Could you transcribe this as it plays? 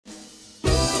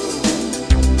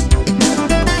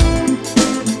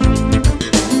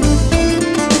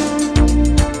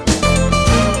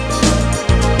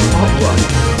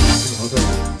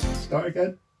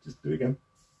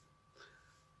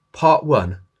Part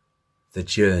 1. The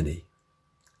Journey.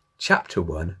 Chapter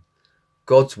 1.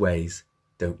 God's ways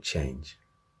don't change.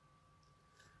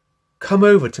 Come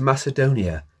over to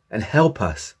Macedonia and help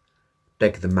us,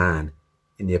 begged the man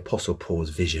in the Apostle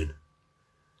Paul's vision.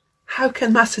 How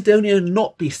can Macedonia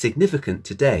not be significant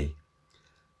today?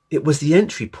 It was the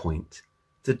entry point,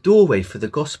 the doorway for the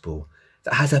gospel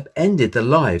that has upended the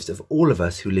lives of all of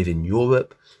us who live in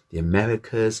Europe, the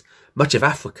Americas, much of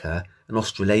Africa and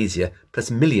Australasia,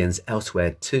 plus millions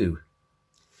elsewhere too.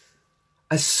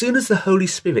 As soon as the Holy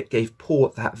Spirit gave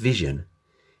Paul that vision,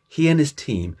 he and his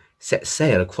team set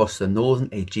sail across the northern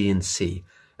Aegean Sea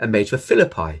and made for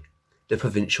Philippi, the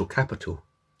provincial capital.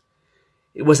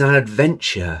 It was an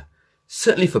adventure,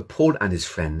 certainly for Paul and his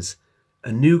friends,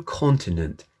 a new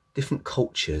continent, different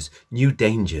cultures, new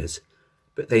dangers,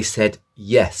 but they said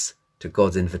yes to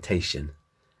God's invitation.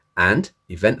 And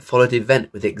event followed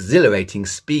event with exhilarating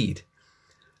speed.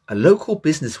 A local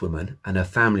businesswoman and her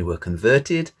family were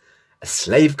converted, a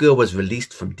slave girl was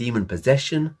released from demon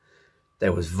possession,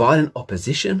 there was violent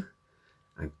opposition,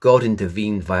 and God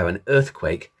intervened via an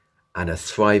earthquake, and a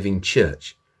thriving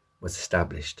church was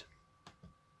established.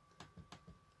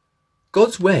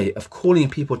 God's way of calling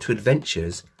people to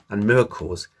adventures and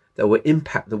miracles that will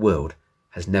impact the world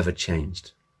has never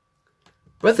changed.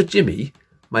 Brother Jimmy,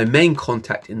 my main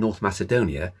contact in North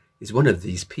Macedonia, is one of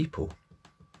these people.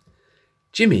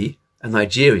 Jimmy, a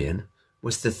Nigerian,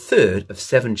 was the third of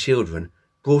 7 children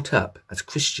brought up as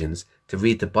Christians to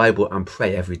read the Bible and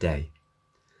pray every day.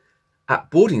 At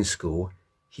boarding school,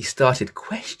 he started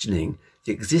questioning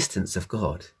the existence of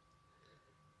God.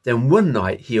 Then one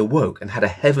night he awoke and had a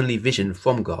heavenly vision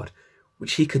from God,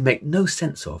 which he could make no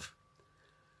sense of.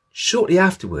 Shortly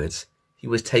afterwards, he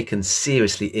was taken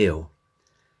seriously ill.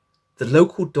 The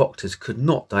local doctors could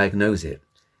not diagnose it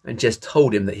and just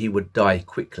told him that he would die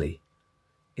quickly.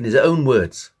 In his own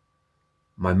words,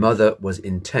 "My mother was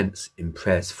intense in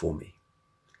prayers for me.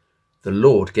 The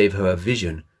Lord gave her a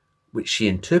vision which she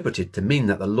interpreted to mean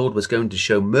that the Lord was going to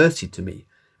show mercy to me,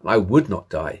 and I would not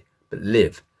die, but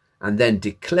live, and then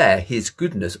declare his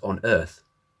goodness on earth.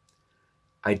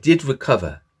 I did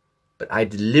recover, but I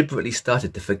deliberately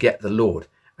started to forget the Lord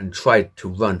and tried to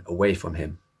run away from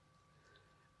him.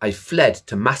 I fled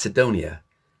to Macedonia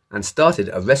and started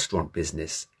a restaurant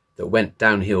business that went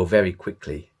downhill very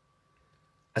quickly.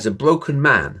 As a broken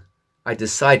man, I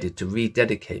decided to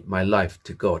rededicate my life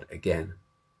to God again.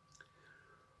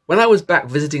 When I was back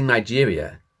visiting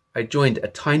Nigeria, I joined a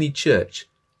tiny church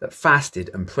that fasted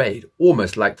and prayed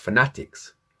almost like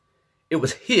fanatics. It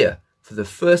was here for the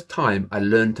first time I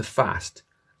learned to fast,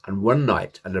 and one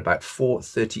night at about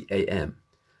 4:30 a.m,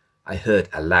 I heard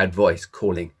a loud voice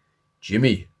calling,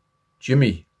 "Jimmy,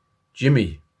 Jimmy,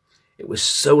 Jimmy." It was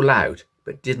so loud,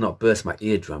 but did not burst my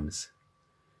eardrums.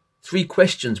 3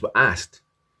 questions were asked.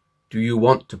 Do you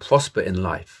want to prosper in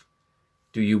life?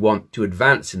 Do you want to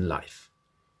advance in life?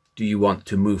 Do you want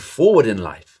to move forward in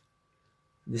life?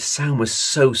 This sound was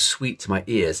so sweet to my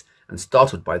ears, and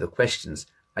startled by the questions,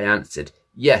 I answered,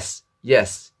 "Yes,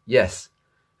 yes, yes."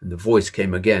 And the voice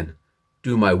came again,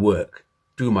 "Do my work,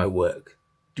 do my work,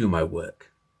 do my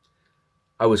work."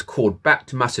 I was called back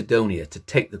to Macedonia to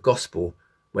take the gospel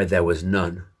where there was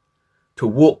none, to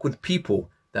walk with people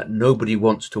that nobody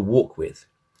wants to walk with,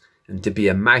 and to be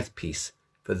a mouthpiece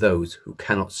for those who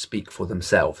cannot speak for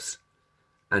themselves,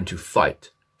 and to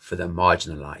fight for the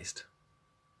marginalized.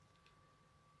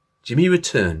 Jimmy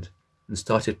returned and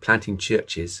started planting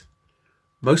churches,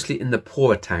 mostly in the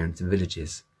poorer towns and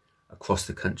villages across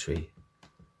the country.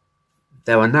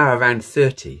 There are now around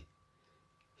 30.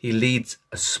 He leads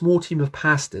a small team of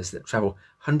pastors that travel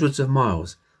hundreds of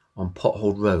miles on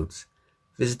potholed roads,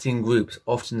 visiting groups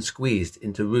often squeezed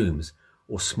into rooms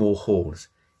or small halls,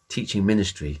 teaching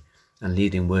ministry and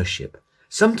leading worship,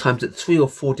 sometimes at 3 or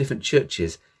 4 different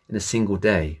churches in a single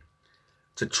day.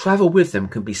 To travel with them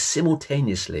can be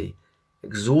simultaneously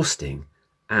exhausting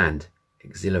and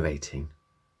exhilarating.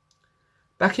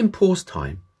 Back in Paul's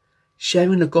time,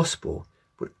 sharing the gospel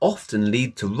would often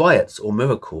lead to riots or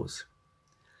miracles.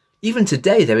 Even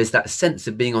today, there is that sense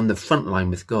of being on the front line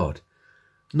with God,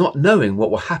 not knowing what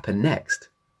will happen next.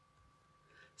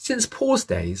 Since Paul's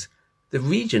days, the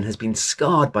region has been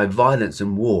scarred by violence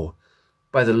and war,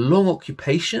 by the long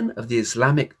occupation of the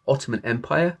Islamic Ottoman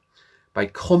Empire, by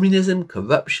communism,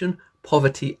 corruption,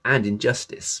 poverty, and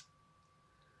injustice.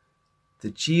 The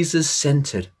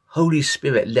Jesus-centered, Holy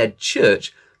Spirit-led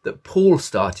church that Paul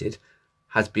started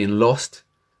has been lost,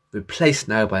 replaced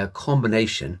now by a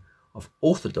combination of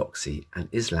orthodoxy and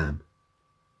Islam.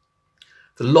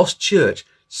 The lost church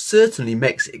certainly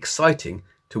makes it exciting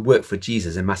to work for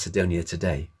Jesus in Macedonia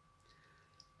today.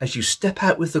 as you step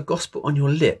out with the gospel on your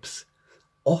lips,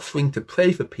 offering to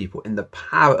pray for people in the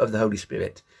power of the Holy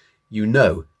Spirit, you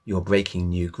know you're breaking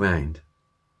new ground.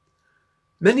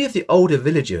 Many of the older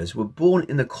villagers were born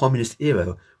in the communist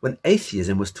era when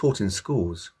atheism was taught in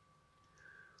schools.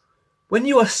 When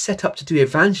you are set up to do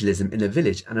evangelism in a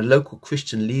village and a local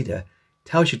Christian leader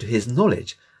tells you to his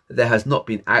knowledge that there has not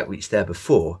been outreach there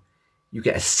before, you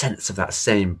get a sense of that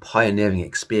same pioneering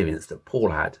experience that Paul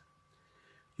had.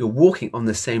 You're walking on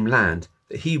the same land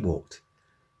that he walked.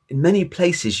 In many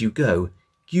places you go,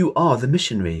 you are the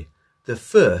missionary, the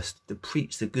first to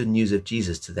preach the good news of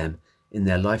Jesus to them in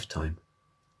their lifetime.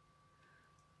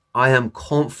 I am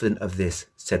confident of this,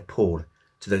 said Paul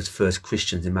to those first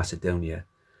Christians in Macedonia,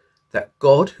 that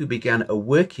God who began a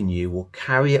work in you will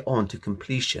carry it on to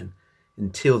completion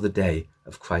until the day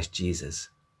of Christ Jesus.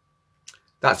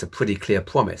 That's a pretty clear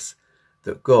promise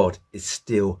that God is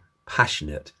still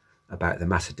passionate about the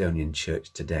Macedonian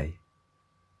church today.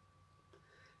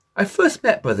 I first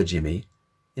met Brother Jimmy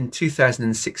in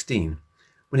 2016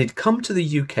 when he'd come to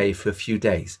the UK for a few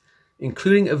days,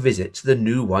 including a visit to the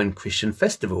New Wine Christian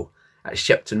Festival at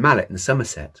Shepton Mallet in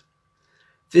Somerset.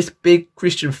 This big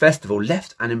Christian festival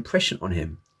left an impression on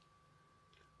him.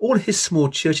 All his small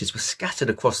churches were scattered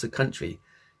across the country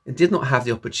and did not have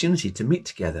the opportunity to meet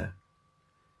together.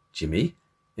 Jimmy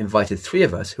invited 3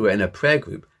 of us who were in a prayer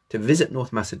group to visit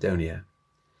North Macedonia.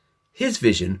 His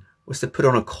vision was to put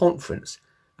on a conference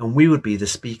and we would be the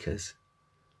speakers.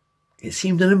 It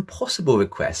seemed an impossible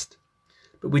request,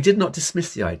 but we did not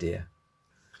dismiss the idea.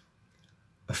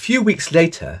 A few weeks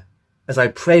later, as I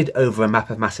prayed over a map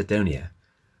of Macedonia,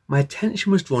 my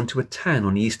attention was drawn to a town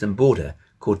on the eastern border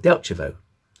called Delcevo.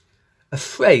 A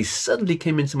phrase suddenly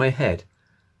came into my head: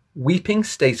 weeping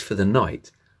stays for the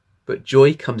night, but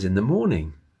joy comes in the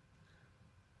morning.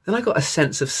 Then I got a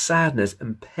sense of sadness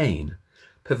and pain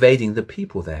pervading the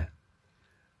people there.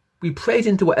 We prayed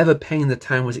into whatever pain the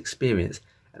town was experiencing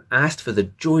and asked for the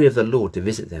joy of the Lord to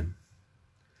visit them.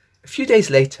 A few days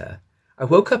later, I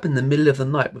woke up in the middle of the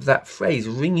night with that phrase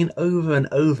ringing over and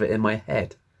over in my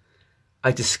head.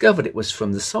 I discovered it was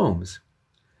from the Psalms.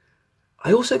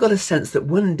 I also got a sense that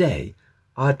one day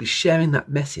I'd be sharing that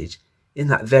message in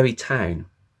that very town.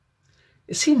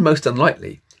 It seemed most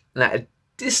unlikely and a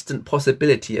distant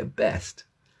possibility at best.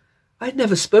 I had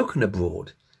never spoken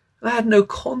abroad, and I had no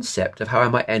concept of how I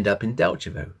might end up in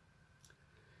Delcevo.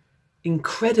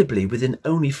 Incredibly, within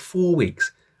only 4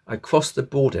 weeks, I crossed the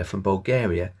border from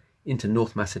Bulgaria into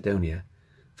North Macedonia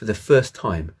for the first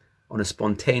time on a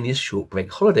spontaneous short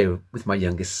break holiday with my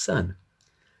youngest son.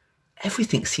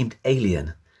 Everything seemed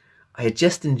alien. I had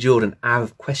just endured an hour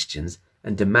of questions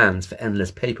and demands for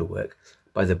endless paperwork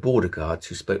by the border guards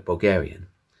who spoke Bulgarian.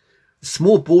 The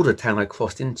small border town I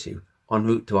crossed into en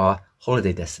route to our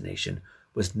holiday destination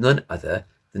was none other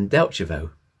than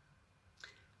Delcevo.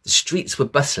 The streets were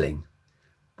bustling.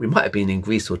 We might have been in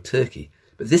Greece or Turkey,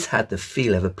 but this had the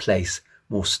feel of a place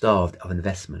more starved of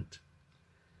investment.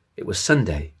 It was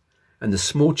Sunday, and the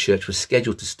small church was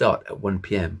scheduled to start at 1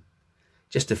 p.m,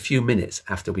 just a few minutes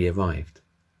after we arrived.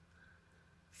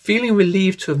 Feeling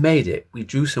relieved to have made it, we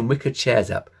drew some wicker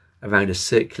chairs up around a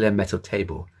circular metal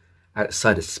table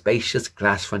outside a spacious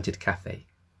glass-fronted cafe.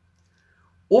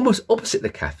 Almost opposite the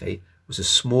cafe was a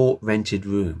small rented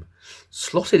room,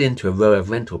 slotted into a row of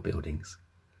rental buildings.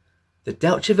 The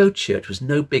Delcevo church was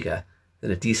no bigger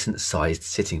than a decent-sized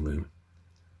sitting room.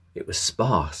 It was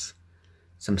sparse.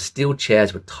 Some steel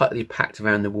chairs were tightly packed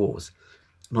around the walls,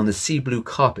 and on the sea-blue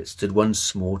carpet stood one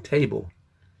small table.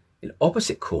 In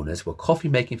opposite corners were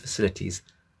coffee-making facilities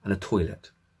and a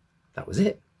toilet. That was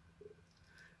it.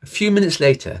 A few minutes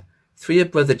later, 3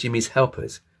 of Brother Jimmy's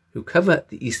helpers, who cover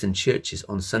the Eastern churches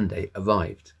on Sunday,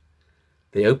 arrived.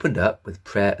 They opened up with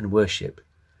prayer and worship.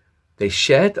 They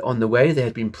shared that on the way they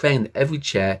had been praying that every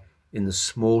chair in the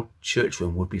small church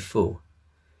room would be full.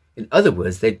 In other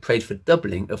words, they'd prayed for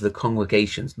doubling of the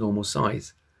congregation's normal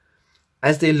size.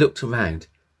 As they looked around,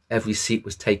 every seat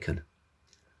was taken.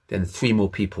 Then 3 more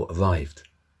people arrived.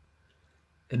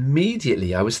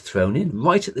 Immediately I was thrown in,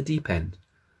 right at the deep end.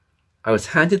 I was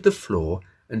handed the floor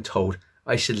and told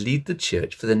I should lead the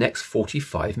church for the next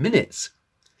 45 minutes.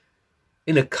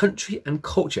 In a country and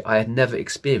culture I had never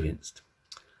experienced.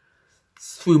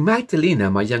 Through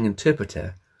Magdalena, my young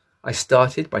interpreter, I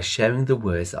started by sharing the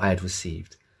words that I had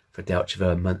received for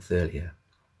Delcevo a month earlier.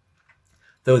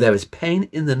 Though there is pain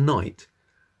in the night,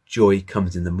 joy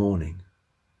comes in the morning.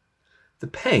 The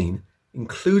pain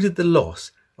included the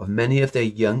loss of many of their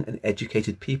young and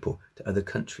educated people to other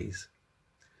countries.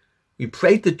 We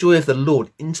prayed the joy of the Lord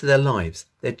into their lives,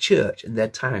 their church and their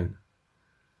town.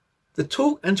 The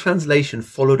talk and translation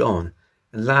followed on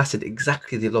and lasted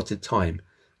exactly the allotted time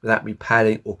without me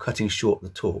padding or cutting short the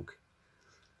talk.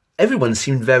 Everyone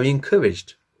seemed very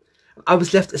encouraged. I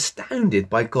was left astounded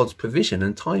by God's provision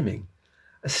and timing,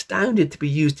 astounded to be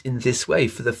used in this way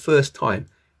for the first time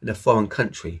in a foreign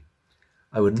country.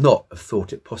 I would not have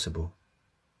thought it possible.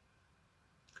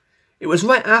 It was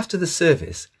right after the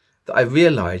service that I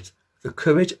realised the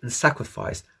courage and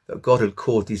sacrifice that God had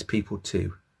called these people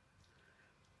to.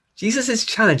 Jesus'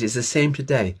 challenge is the same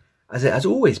today as it has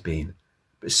always been,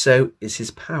 but so is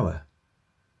his power.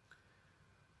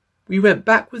 We went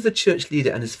back with the church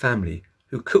leader and his family,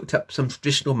 who cooked up some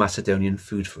traditional Macedonian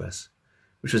food for us,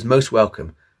 which was most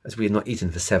welcome as we had not eaten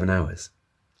for 7 hours.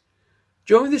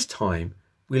 During this time,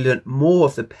 we learnt more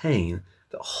of the pain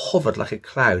that hovered like a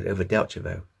cloud over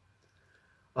Delcevo.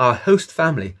 Our host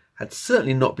family had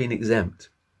certainly not been exempt.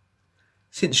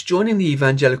 Since joining the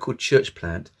evangelical church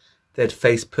plant, they had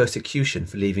faced persecution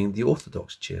for leaving the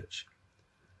Orthodox Church.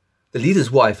 The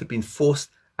leader's wife had been forced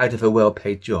out of a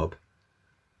well-paid job,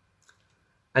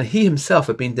 and he himself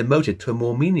had been demoted to a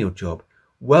more menial job,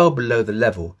 well below the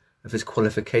level of his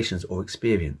qualifications or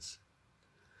experience.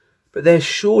 But they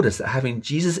assured us that having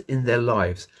Jesus in their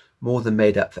lives more than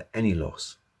made up for any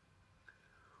loss.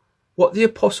 What the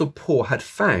Apostle Paul had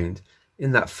found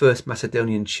in that first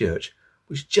Macedonian church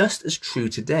was just as true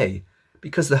today,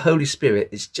 because the Holy Spirit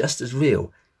is just as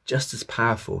real, just as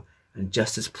powerful, and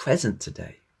just as present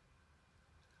today.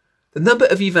 The number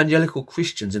of evangelical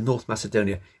Christians in North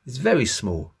Macedonia is very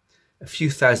small, a few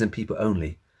thousand people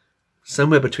only,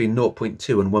 somewhere between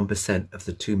 0.2 and 1% of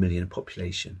the 2 million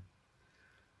population.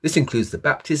 This includes the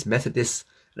Baptists, Methodists,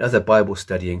 and other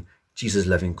Bible-studying,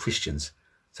 Jesus-loving Christians,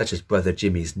 such as Brother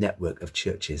Jimmy's network of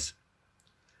churches.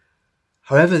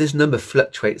 However, this number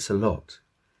fluctuates a lot.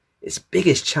 Its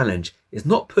biggest challenge is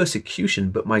not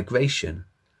persecution but migration.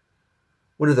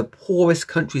 One of the poorest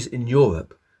countries in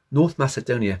Europe, North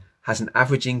Macedonia has an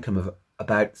average income of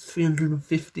about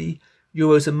 €350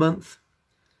 a month.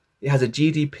 It has a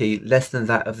GDP less than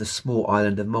that of the small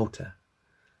island of Malta.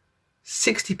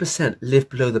 60% live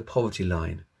below the poverty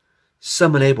line,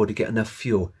 some unable to get enough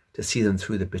fuel to see them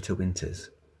through the bitter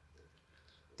winters.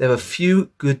 There are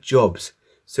few good jobs,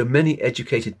 so many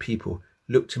educated people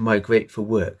look to migrate for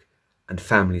work, and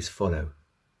families follow.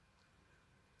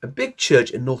 A big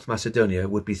church in North Macedonia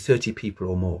would be 30 people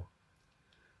or more.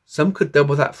 Some could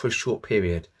double that for a short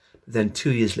period, but then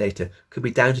 2 years later could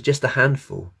be down to just a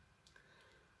handful.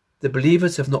 The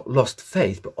believers have not lost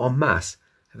faith, but en masse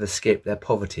have escaped their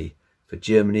poverty for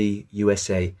Germany,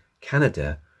 USA,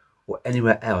 Canada, or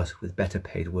anywhere else with better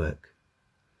paid work.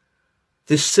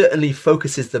 This certainly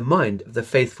focuses the mind of the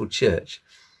faithful church.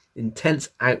 Intense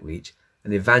outreach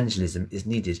and evangelism is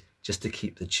needed just to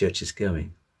keep the churches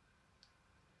going.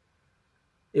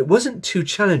 It wasn't too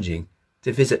challenging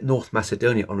to visit North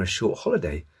Macedonia on a short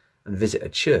holiday and visit a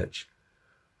church.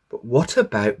 But what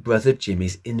about Brother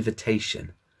Jimmy's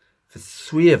invitation for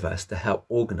 3 of us to help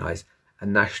organise a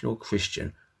national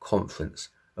Christian conference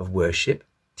of worship,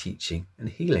 teaching and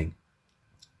healing?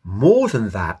 More than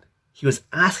that, he was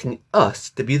asking us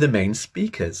to be the main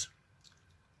speakers.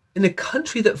 In a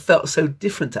country that felt so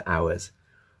different to ours,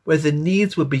 where the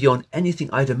needs were beyond anything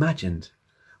I'd imagined,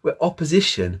 where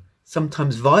opposition,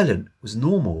 sometimes violent, was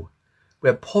normal,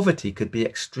 where poverty could be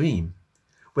extreme,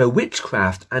 where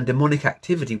witchcraft and demonic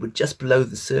activity were just below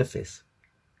the surface.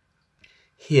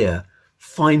 Here,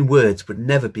 fine words would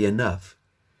never be enough.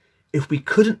 If we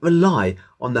couldn't rely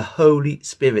on the Holy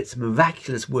Spirit's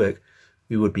miraculous work,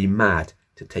 we would be mad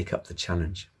to take up the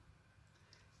challenge.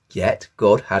 Yet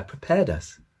God had prepared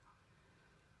us.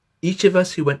 Each of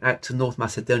us who went out to North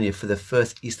Macedonia for the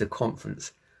first Easter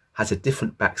conference has a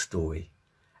different backstory,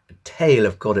 a tale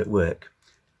of God at work.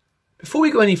 Before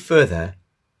we go any further,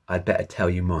 I'd better tell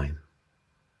you mine.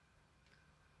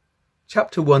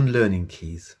 Chapter 1, Learning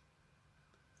Keys.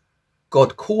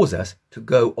 God calls us to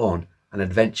go on an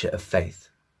adventure of faith.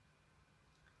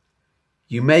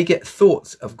 You may get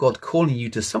thoughts of God calling you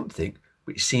to something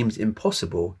which seems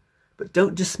impossible, but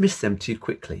don't dismiss them too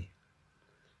quickly.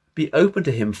 Be open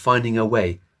to him finding a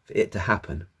way for it to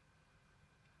happen.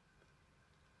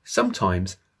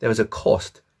 Sometimes there is a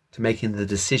cost to making the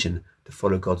decision to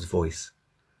follow God's voice,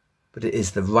 but it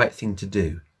is the right thing to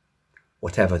do,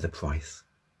 whatever the price.